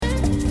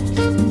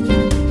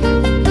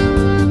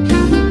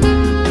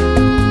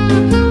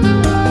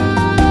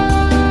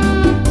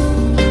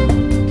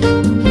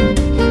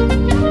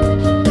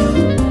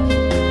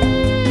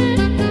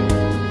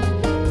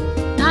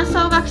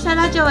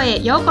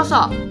へようこそ。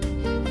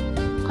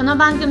この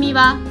番組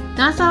は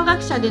南総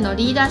学舎での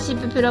リーダーシ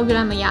ッププログ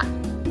ラムや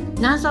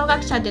南総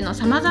学舎での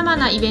さまざま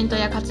なイベント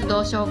や活動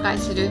を紹介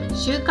する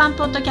週刊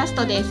ポッドキャス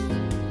トです。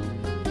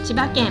千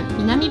葉県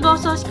南房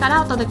総市か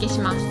らお届けし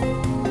ます。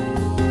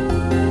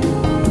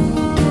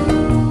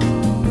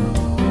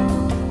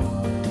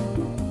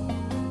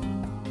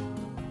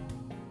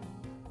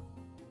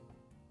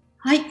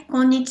はい、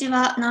こんにち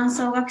は。南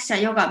総学舎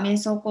ヨガ瞑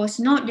想講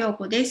師の涼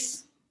子で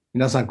す。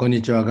皆さんこん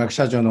にちは。学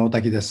者長の大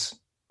滝で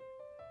す。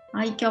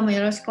はい、今日も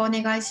よろしくお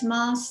願いし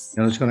ます。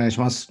よろしくお願いし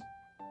ます。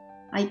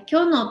はい、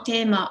今日の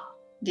テーマ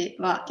で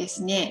はで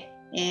すね、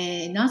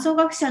南総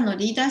学舎の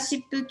リーダーシ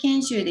ップ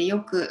研修で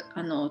よく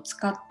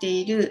使って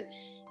いる、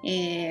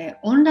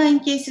オンライン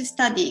ケースス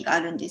タディがあ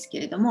るんですけ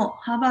れども、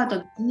ハーバード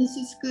ビジネ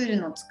ススクール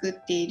の作っ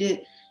てい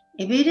る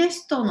エベレ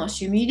ストの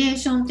シミュレー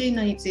ションという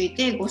のについ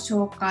てご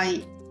紹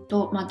介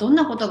と、どん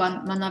なこと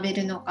が学べ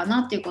るのか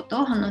なというこ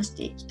とを話し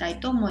ていきたい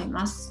と思い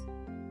ます。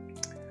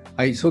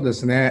はい、そうで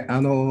すね。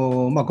こ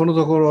の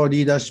ところ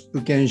リーダーシッ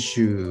プ研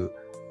修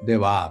で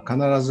は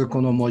必ず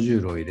このモジュ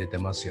ールを入れて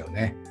ますよ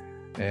ね。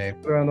こ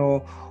れは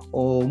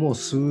もう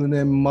数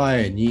年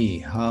前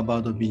にハーバ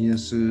ードビジネ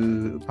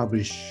スパブ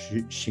リ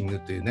ッシング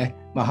というね、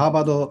ハー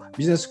バード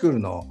ビジネススクール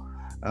の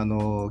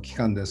機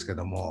関ですけ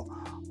ども、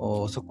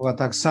そこが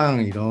たくさ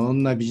んいろ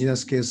んなビジネ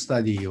スケースス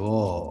タディ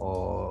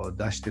を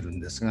出してる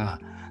んですが、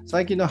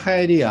最近の流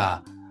行り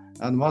は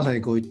まさに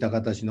こういった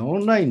形のオ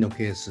ンラインの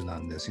ケースな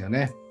んですよ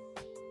ね。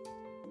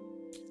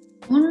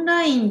オン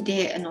ライン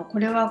でこ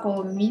れは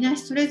みんな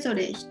それぞ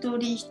れ一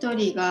人一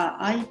人が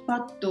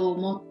iPad を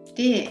持っ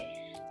て、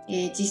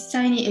実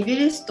際にエベ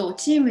レストを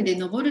チームで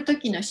登る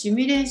時のシ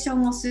ミュレーショ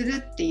ンをする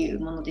っていう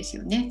ものです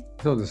よね。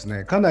そうです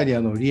ね。かなり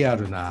リア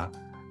ルな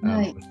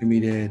シミ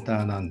ュレータ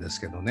ーなんで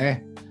すけど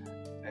ね。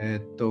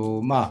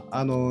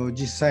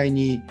実際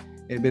に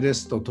エベレ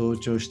スト登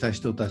頂した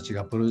人たち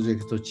がプロジェ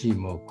クトチー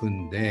ムを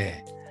組ん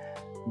で、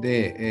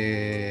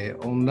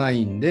オンラ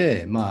イン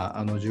で、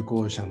受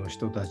講者の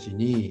人たち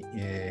に、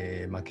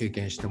経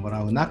験しても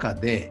らう中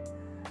で、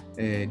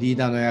リー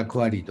ダーの役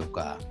割と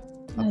か、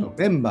あと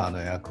メンバーの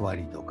役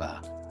割と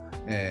か、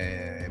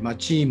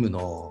チーム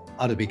の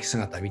あるべき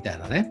姿みたい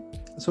なね、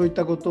そういっ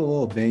たこ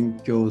とを勉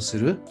強す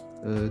る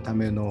た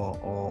め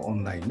のオ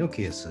ンラインの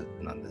ケース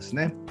なんです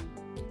ね。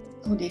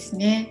そうです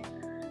ね。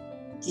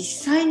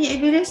実際にエ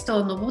ベレスト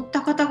を登っ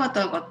た方々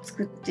が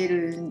作って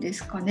るんで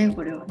すかね、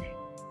これはね。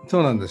そ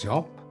うなんです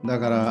よ。だ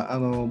から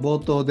冒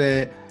頭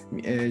で、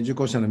受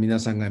講者の皆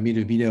さんが見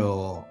るビデ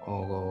オ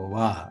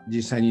は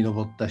実際に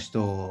登った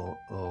人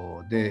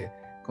で、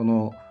こ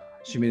の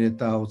シミュレー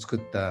ターを作っ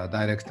た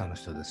ダイレクターの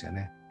人ですよ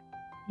ね。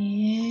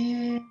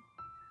い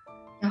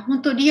や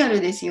本当リアル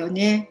ですよ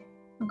ね。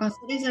なんかそ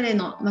れぞれ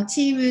の、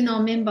チーム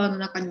のメンバーの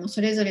中にもそ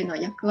れぞれの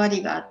役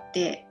割があっ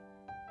て、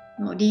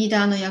リー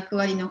ダーの役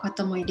割の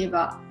方もいれ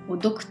ば、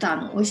ドクター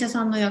のお医者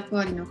さんの役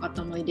割の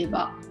方もいれ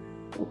ば、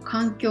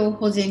環境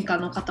保全課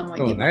の方もい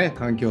れば、そうね、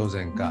環境保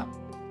全課、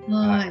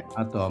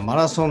あとはマ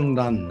ラソン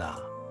ラン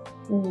ナ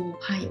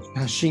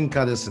ー、写真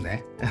家です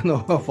ね、フ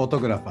ォト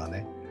グラファー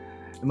ね。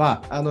リ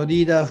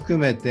ーダー含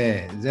め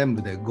て全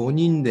部で5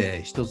人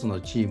で一つ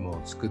のチーム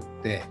を作っ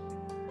て、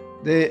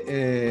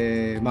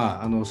で、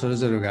それ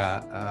ぞれ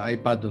が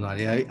iPad な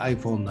り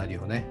iPhone なり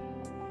をね、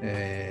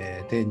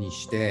手に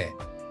して、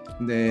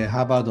で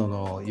ハーバード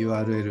の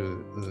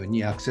URL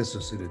にアクセス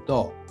する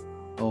と、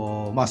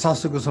早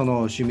速そ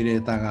のシミュレ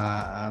ーター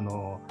が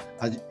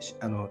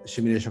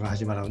シミュレーションが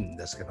始まるん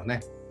ですけどね。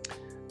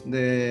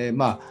で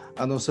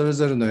それ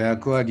ぞれの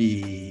役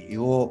割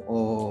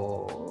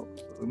を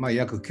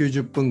約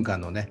90分間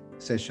のね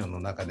セッションの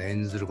中で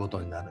演ずるこ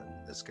とになる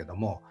んですけど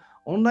も、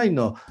オンライン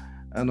の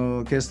ケ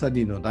ーススタ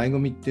ディの醍醐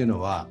味っていうの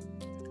は、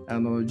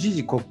時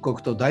々刻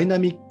々とダイナ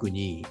ミック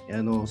に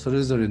そ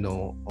れぞれ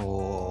の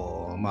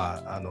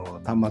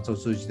端末を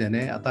通じて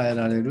ね与え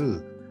られ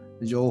る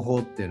情報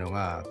っていうの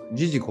が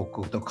時々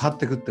刻々と変わっ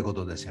てくってこ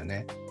とですよ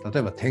ね。例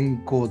えば天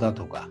候だ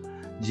とか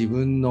自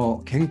分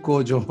の健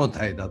康状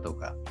態だと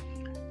か、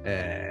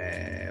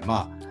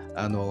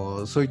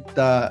そういっ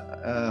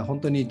た本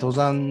当に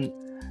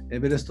エ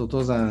ベレスト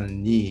登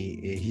山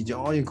に非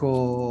常に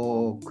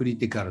クリ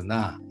ティカル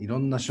ないろ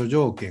んな諸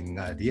条件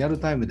がリアル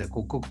タイムで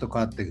刻々と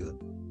変わっていく。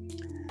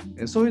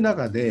そういう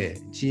中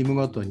でチーム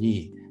ごと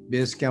に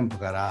ベースキャンプ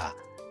から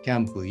キャ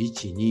ンプ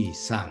1、2、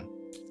3、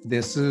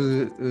デ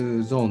ス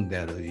ゾーンで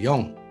ある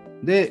4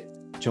で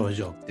頂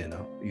上ってい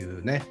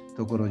うね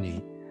ところ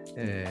に、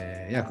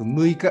約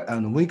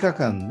6日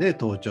間で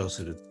登頂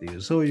するってい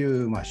う、そうい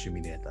うシ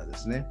ミュレーターで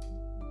すね。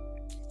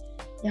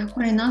いや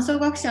これ南総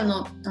学者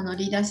の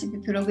リーダーシップ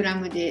プログラ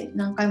ムで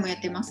何回もや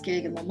ってます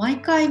けれども、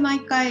毎回チ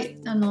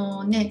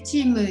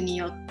ームに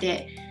よっ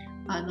て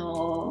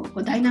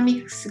ダイナ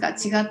ミクスが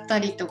違った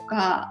りと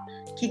か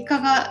結果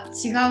が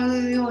違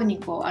うように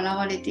現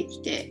れて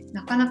きて、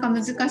なかなか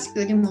難し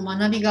くでも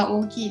学びが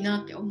大きいな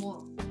って思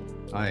う。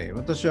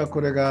私は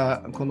こ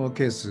の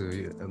ケー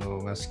ス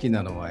が好き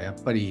なのは、やっ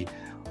ぱり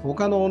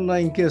他のオンラ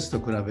インケースと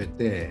比べ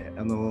て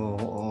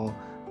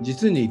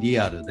実にリ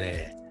アル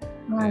で、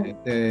はい、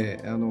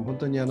で本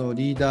当にリ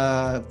ー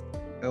ダ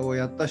ーを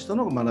やった人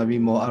の学び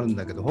もあるん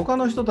だけど、他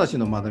の人たち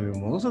の学びも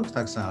ものすごく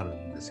たくさんある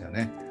んですよ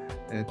ね。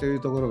という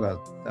ところが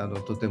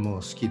とても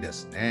好きで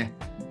すね。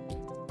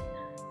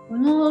こ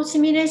のシ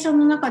ミュレーション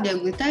の中では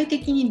具体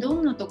的にど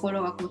んなとこ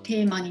ろが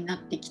テーマになっ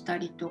てきた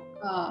りと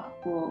か、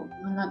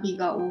学び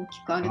が大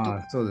きくあると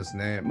か。そうです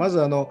ね。まず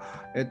リ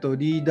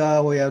ー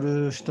ダーをや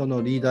る人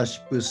のリーダーシ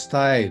ップス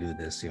タイル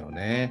ですよ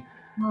ね。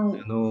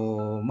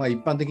はい、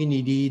一般的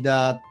にリー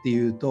ダーって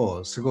いう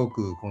とすご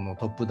くこの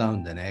トップダウ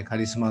ンでね、カ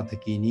リスマ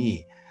的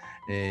に、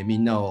み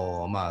んな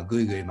を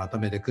ぐいぐいまと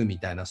めていくみ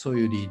たいな、そう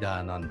いうリーダ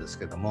ーなんです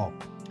けども、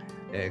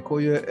こ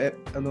ういう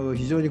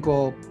非常に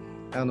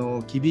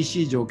厳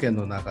しい条件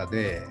の中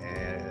で、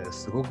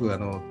すごくな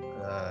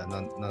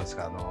んです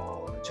か、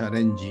チャ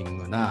レンジン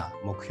グな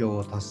目標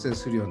を達成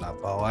するような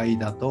場合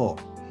だと、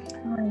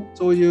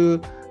そういう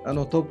ト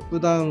ップ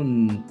ダウ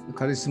ン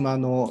カリスマ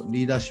の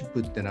リーダーシップ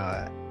っていうの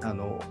は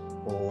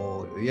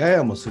や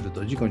やもする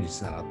と事故に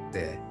つながっ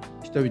て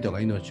人々が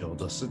命を落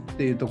とすっ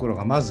ていうところ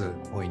がまず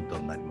ポイント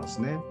になりま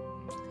すね。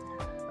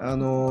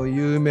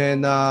有名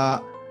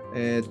な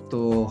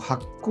八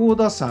甲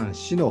田山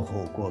死の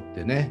方向っ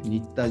てね、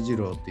新田次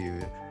郎ってい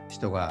う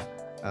人が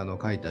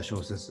書いた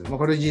小説、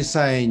これ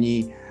実際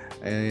に、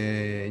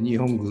日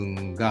本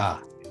軍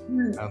が、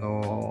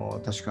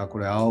確かこ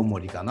れ青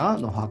森かな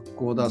の八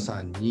甲田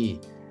山に、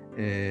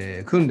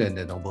訓練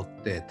で登っ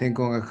て天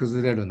候が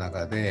崩れる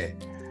中で、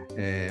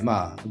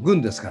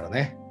軍ですから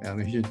ね、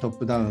非常にトッ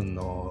プダウン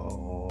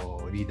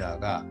のリーダー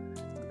が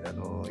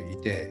い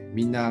て、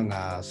みんな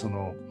が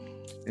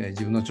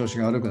自分の調子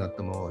が悪くなっ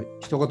ても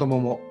一言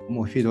もうフ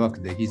ィードバッ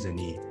クできず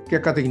に、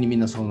結果的にみん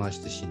な遭難し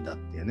て死んだっ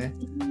ていうね。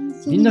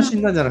みんな死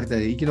んだんじゃなく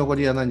て生き残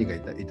りは何人か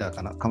いた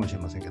かもしれ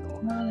ませんけど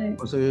も、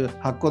そういう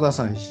八甲田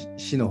山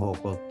死の方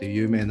向っていう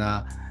有名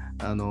な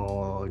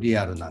リ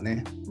アルな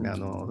ね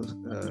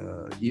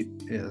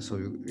そう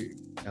いう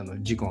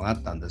事故があ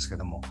ったんですけ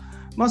ども、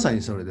まさ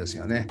にそれです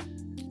よね。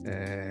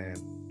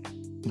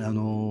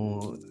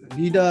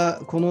リー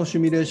ダー、このシ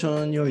ミュレーシ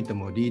ョンにおいて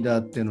もリー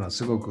ダーっていうのは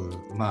すごく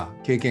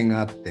経験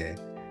があって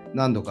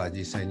何度か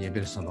実際にエ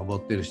ベレストを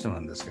登っている人な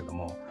んですけど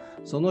も、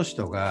その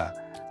人が、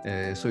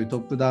そういうト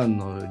ップダウン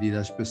のリーダ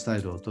ーシップスタ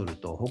イルを取る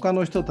と他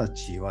の人た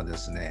ちはで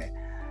すね、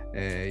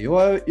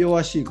弱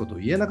々しいことを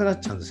言えなくなっ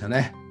ちゃうんですよ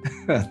ね。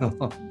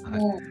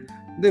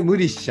で無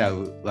理しちゃ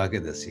うわ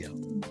けですよ。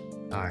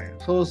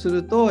そうす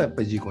るとやっ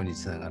ぱり事故に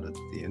つながるっ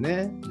ていう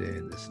ね。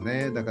でです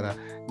ね、だから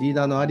リー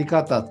ダーのあり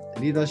方、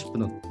リーダーシップ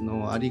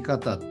のあり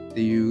方っ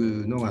てい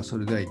うのがそ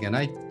れではいけ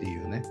ないってい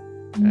うね、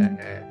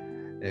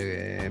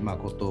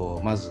こと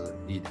をまず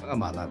リーダー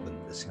が学ぶ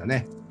んですよ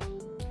ね。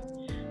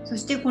そ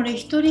してこれ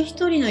一人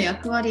一人の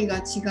役割が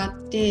違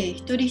って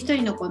一人一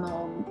人のこ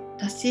の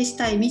達成し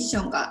たいミッシ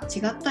ョンが違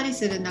ったり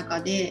する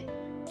中で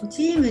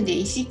チームで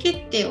意思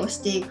決定をし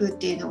ていくっ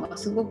ていうのが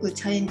すごく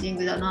チャレンジン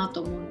グだな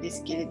と思うんで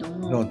すけれど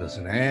も。そうで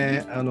す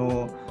ね。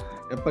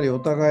やっぱりお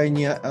互い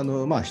に一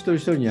人一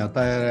人に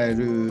与えられ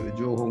る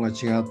情報が違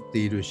って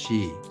いる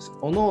し、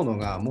各々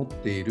が持っ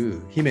てい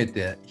る秘め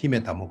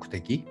た目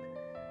的、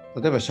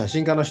例えば写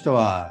真家の人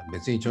は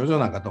別に頂上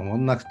なんかと思わ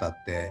なくた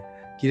って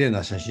綺麗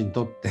な写真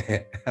撮っ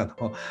て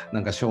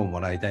なんか賞をも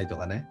らいたいと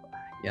かね、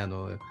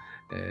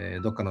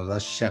どっかの雑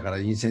誌社から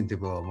インセンティ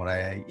ブをも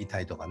らいた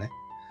いとかね、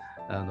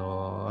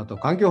あと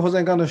環境保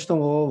全課の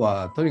人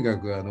はとにか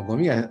くゴ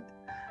ミが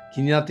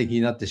気になっ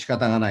て仕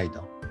方がない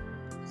と。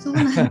そう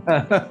なんです。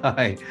は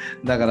い、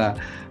だか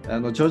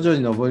ら頂上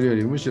に登るよ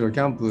りむしろキ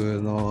ャン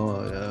プ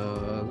の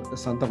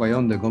3とか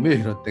4でゴミを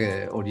拾っ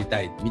て降り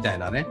たいみたい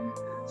なね、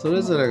そ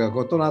れぞれが異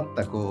なっ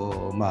た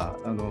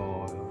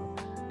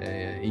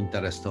イン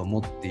タレストを持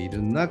ってい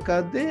る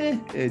中で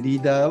リ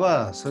ーダー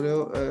はそれ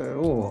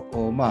を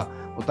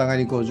お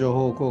互いに情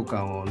報交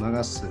換を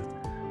流す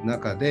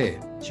中で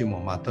チームを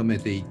まとめ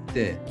ていっ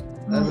て、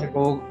なるべく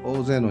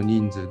大勢の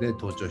人数で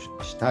登頂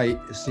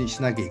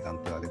しなきゃいかん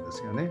ってわけで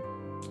すよね。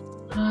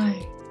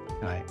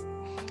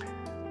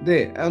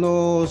で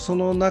そ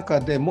の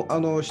中で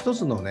も一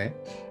つのね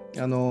意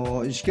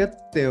思決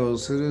定を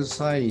する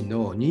際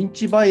の認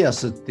知バイア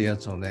スってや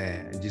つを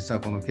ね、実は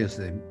このケー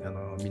スで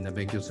みんな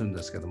勉強するん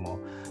ですけども、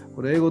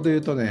これ英語で言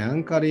うとね、ア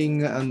ンカリン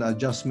グ&ア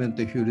ジャスメン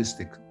ト・ヒューリス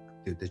ティックって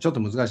言ってちょっと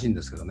難しいん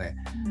ですけどね、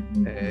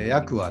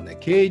訳はね、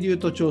渓流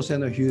と調整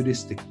のヒューリ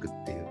スティックっ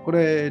ていう、こ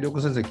れ良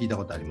子先生聞いた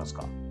ことあります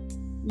か？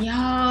い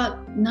や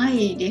な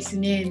いです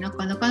ね。な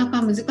かな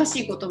か難し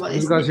い言葉で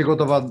すね。難しい言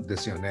葉で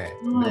すよね。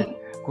で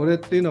これっ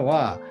ていうの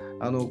は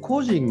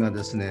個人が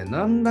ですね、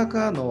何ら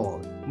かの、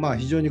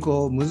非常に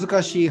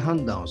難しい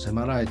判断を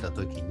迫られた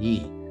とき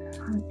に、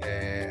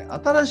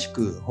新し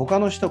く他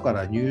の人か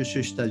ら入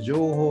手した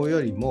情報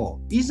より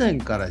も以前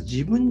から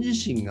自分自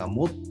身が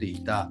持って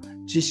いた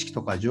知識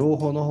とか情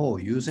報の方を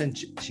優先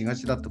しが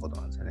ちだってこと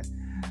なんですよ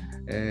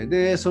ね。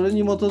でそれ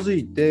に基づ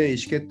いて意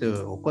思決定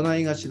を行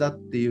いがちだっ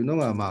ていうの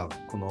が、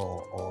こ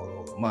の、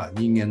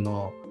人間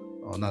の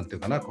なんてい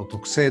うかな、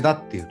特性だ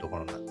っていうとこ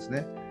ろなんです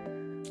ね。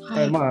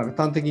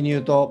端的に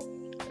言うと、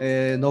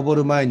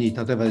登る前に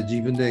例えば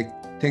自分で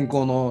天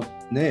候の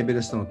ね、エベ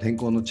レストの天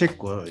候のチェッ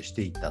クをし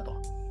ていったと。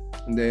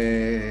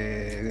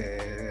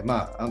で、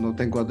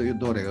天候は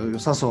どれが良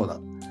さそうだ、だ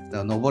か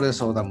ら登れ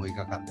そうだ、6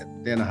日間でって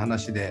いうような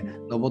話で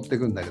登ってい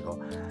くんだけど、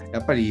や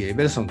っぱりエ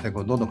ベレストの天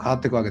候どんどん変わっ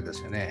ていくわけで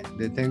すよね。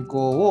で、天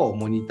候を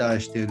モニター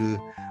している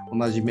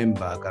同じメン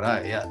バーか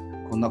ら、いや、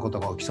こんなこと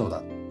が起きそう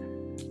だ、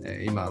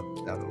今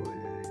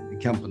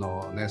キャンプ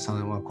の、ね、さ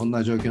んはこん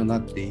な状況にな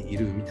ってい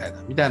る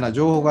みたいな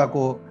情報が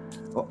こ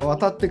う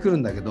渡ってくる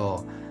んだけ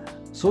ど、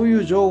そうい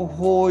う情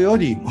報よ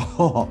り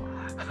も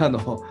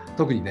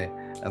特にね、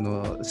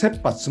切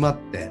羽詰まっ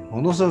て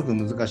ものすごく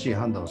難しい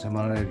判断を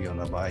迫られるよう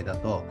な場合だ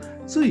と、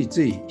つい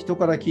つい人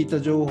から聞いた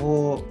情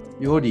報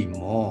より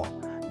も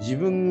自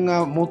分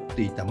が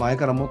前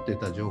から持ってい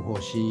た情報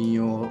を信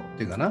用っ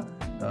ていうかな、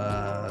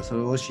そ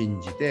れを信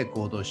じて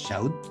行動しちゃ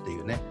うってい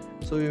うね、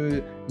そうい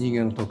う人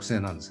間の特性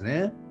なんです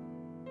ね。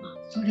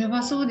それ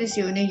はそうです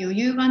よね。余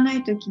裕がな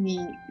いときに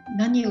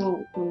何を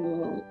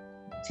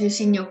中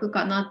心に置く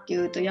かなって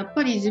いうと、やっ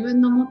ぱり自分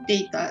の持って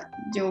いた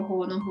情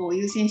報の方を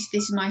優先して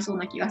しまいそう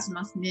な気がし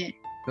ますね。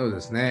そうで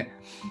すね。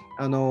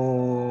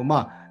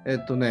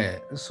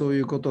そう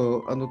いうこ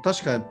と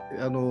確か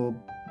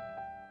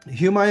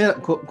ヒューマンエラ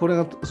ー、これ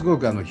がすご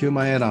くヒュー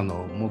マンエラー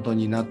の元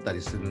になった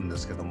りするんで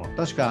すけども、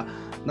確か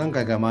何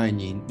回か前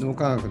に脳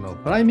科学の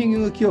プライミン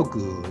グ記憶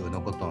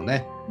のことを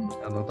ね、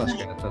確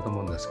かやったと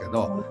思うんですけ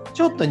ど、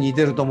ちょっと似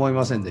てると思い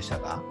ませんでした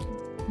か？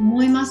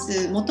思いま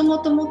す。もとも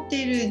と持っ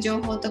ている情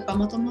報とか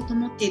もともと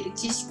持っている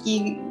知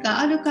識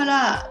があるか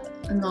ら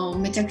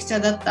めちゃくち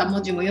ゃだった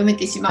文字も読め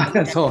てしま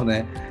うそう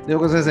ね。で、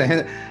岡先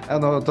生、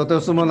と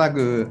てつもな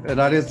く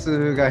羅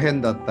列が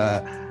変だっ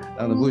た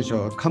文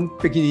章を完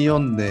璧に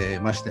読んで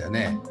ましたよ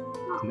ね。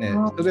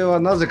それは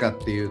なぜかっ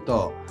ていう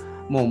と、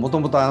もと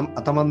もと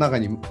頭の中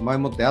に前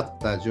もってあっ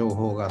た情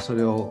報がそ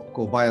れを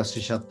こうバイアス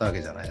しちゃったわ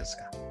けじゃないです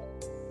か。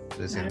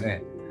ですよ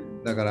ね。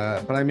だか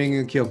らプライミン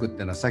グ記憶って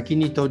いうのは先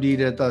に取り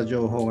入れた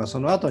情報が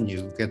その後に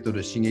受け取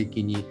る刺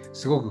激に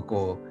すごく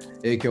こう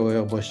影響を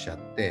及ぼしちゃっ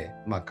て、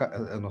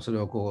それ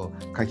をこ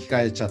う書き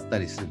換えちゃった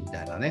りするみ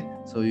たいなね、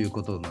そういう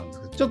ことなんです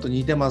けど、ちょっと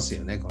似てます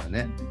よね、これ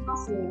ね。似てま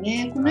すよ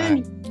ね。このよう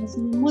に、そ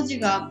の文字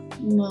が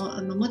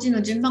文字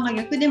の順番が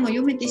逆でも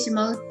読めてし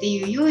まうって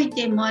いう良い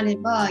点もあれ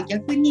ば、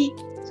逆に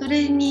そ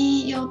れ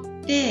によ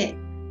って、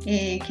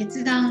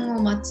決断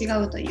を間違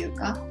うという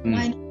か、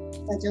前に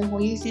情報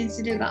を優先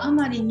するがあ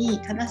まりに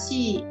正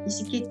しい意思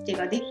決定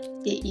ができ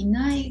てい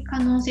ない可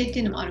能性って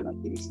いうのもあるわ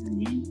けですよ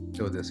ね。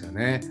そうですよ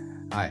ね。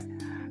はい。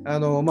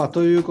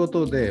というこ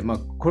とで、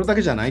これだ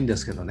けじゃないんで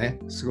すけどね、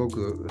すご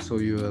くそう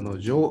いう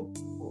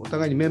お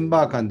互いにメン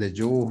バー間で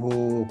情報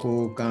を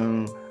交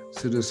換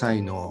する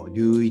際の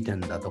留意点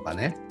だとか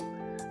ね、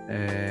リ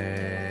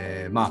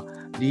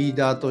ー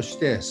ダーとし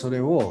てそ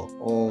れを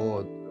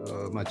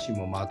チー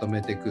ムをまと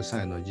めていく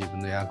際の自分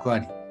の役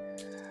割、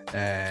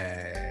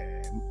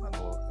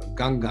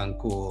ガンガン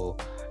こ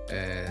う、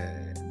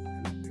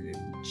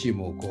チー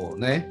ムをこう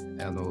ね引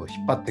っ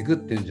張っていくっ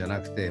ていうんじゃな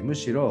くて、む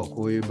しろ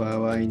こういう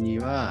場合に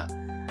は、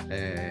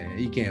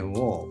意見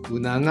を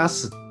促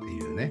すって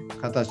いうね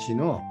形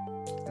の、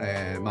リ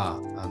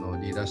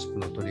ーダーシップ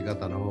の取り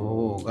方の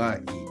方がい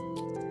い。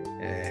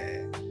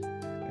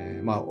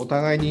お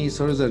互いに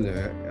それぞれ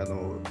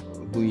の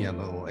分野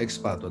のエキス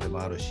パートで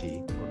もある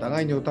し、お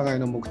互いにお互い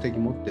の目的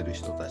持ってる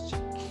人たち、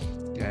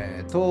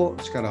と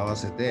力を合わ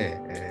せて、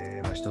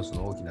一つ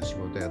の大きな仕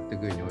事をやってい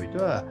く上において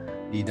は、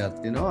リーダー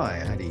っていうのは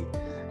やはり、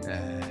フ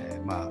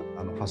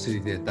ァシ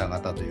リテーター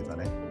型というか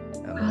ね、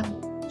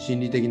心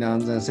理的な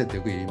安全性って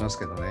よく言います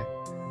けどね、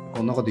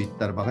こんなこと言っ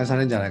たら馬鹿にさ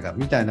れるんじゃないか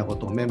みたいなこ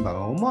とをメンバー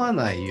が思わ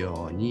ない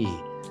ように、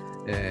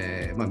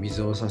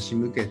水を差し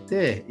向け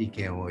て意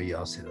見を言い合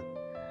わせる。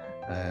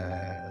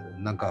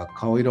なんか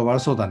顔色悪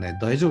そうだね、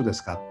大丈夫で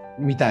すか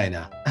みたい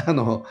な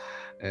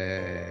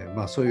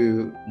そう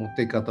いう持っ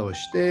ていき方を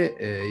して、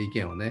意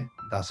見をね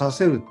出さ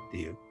せるって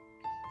いう、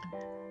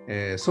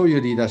そうい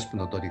うリーダーシップ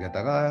の取り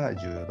方が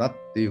重要だっ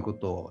ていうこ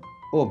と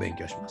を勉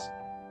強します。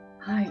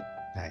はい。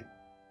はい。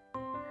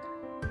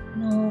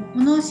こ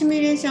のシミ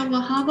ュレーション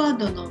はハーバー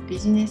ドのビ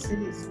ジネス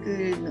スク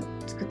ールの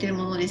作っている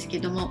ものですけ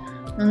ども、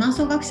南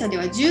総学舎で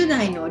は10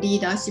代のリ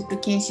ーダーシップ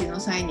研修の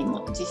際に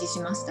も実施し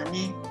ました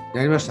ね。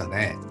やりました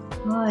ね。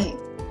はい。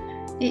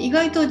で、意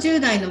外と10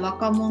代の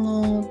若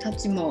者た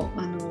ちも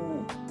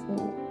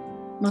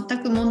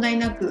全く問題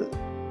なく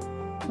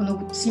こ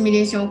のシミュ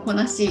レーションをこ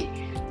なし、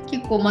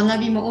結構学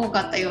びも多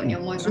かったように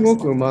思います。すご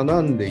く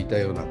学んでいた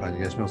ような感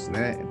じがします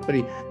ね。やっぱ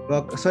り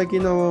最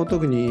近の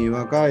特に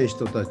若い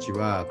人たち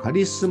はカ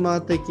リス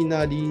マ的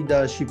なリー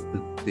ダーシップ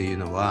っていう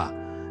のは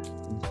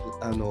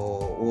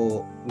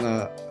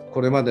がこ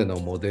れまでの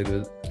モデ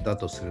ルだ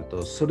とする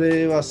と、そ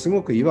れはす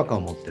ごく違和感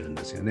を持ってるん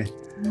ですよね。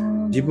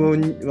自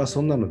分はそ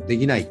んなので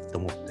きないと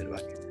思ってるわ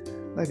け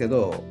だけ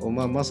ど、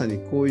まさに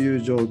こうい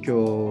う状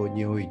況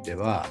において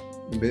は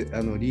リ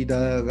ー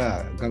ダー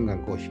がガンガ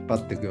ンこう引っ張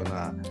っていくよう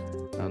な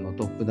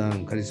トップダウ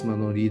ンカリスマ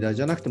のリーダー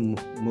じゃなくても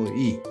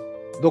いい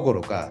どこ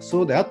ろか、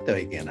そうであっては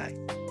いけない。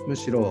む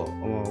しろ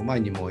前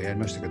にもやり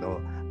ましたけ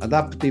ど、ア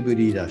ダプティブ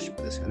リーダーシッ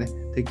プですよね。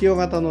適応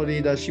型のリ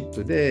ーダーシッ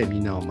プでみ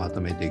んなをまと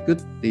めていくっ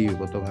ていう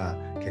ことが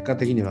結果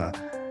的には、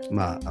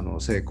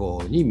成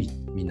功に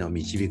みんなを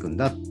導くん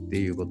だって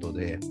いうこと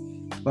で、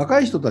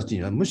若い人たち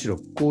にはむしろ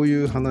こう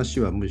いう話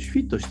はむしろフ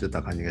ィットして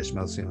た感じがし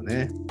ますよ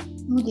ね。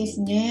そうで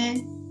す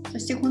ね。そ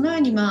してこのよ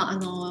うに、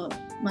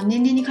年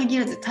齢に限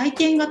らず体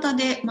験型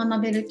で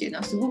学べるっていうの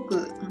はすご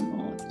く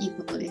いい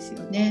ことですよ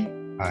ね。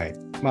はい。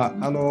ハ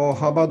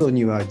ーバード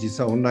には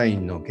実はオンライ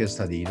ンのケースス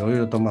タディいろい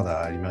ろとま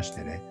だありまし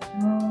てね、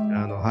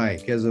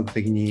継続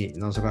的に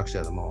南総学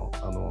舎でも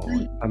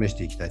試し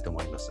ていきたいと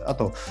思います。あ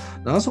と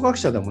南総学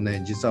舎でも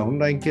ね、実はオン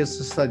ラインケー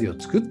ススタディを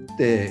作っ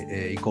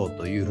ていこう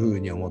というふう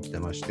に思って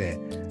まして、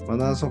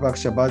南総学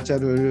舎バーチャ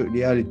ル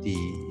リアリテ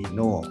ィ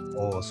の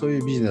そうい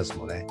うビジネス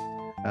もね、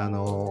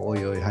お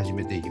いおい始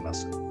めていきま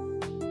す。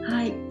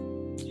はい。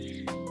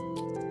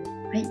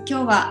今日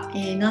は、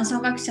南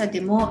総学舎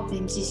でも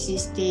実施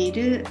してい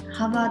る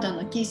ハーバード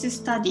のケース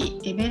スタデ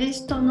ィエベレ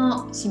スト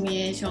のシミュレ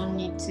ーション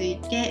につい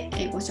て、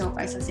ご紹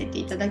介させて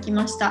いただき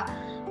ました。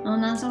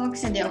南総学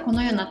舎ではこ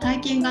のような体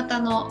験型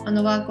のワ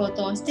ークを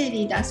通して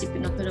リーダーシップ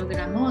のプログ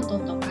ラムをど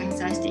んどん開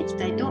催していき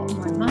たいと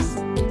思います。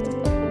は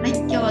い、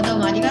今日はどう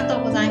もありがと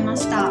うございま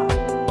した。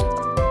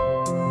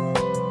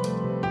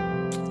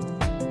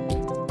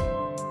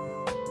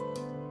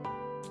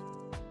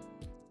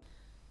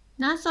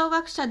南総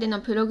学舎での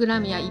プログ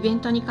ラムやイベン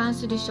トに関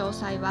する詳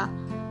細は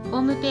ホ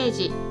ームペー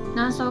ジ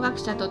南総学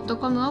舎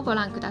 .com をご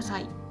覧くださ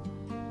い。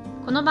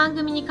この番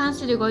組に関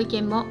するご意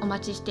見もお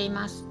待ちしてい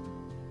ます。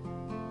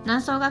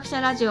南総学舎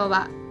ラジオ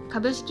は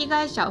株式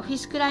会社オフィ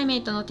スクライメ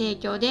イトの提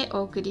供で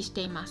お送りして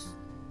います。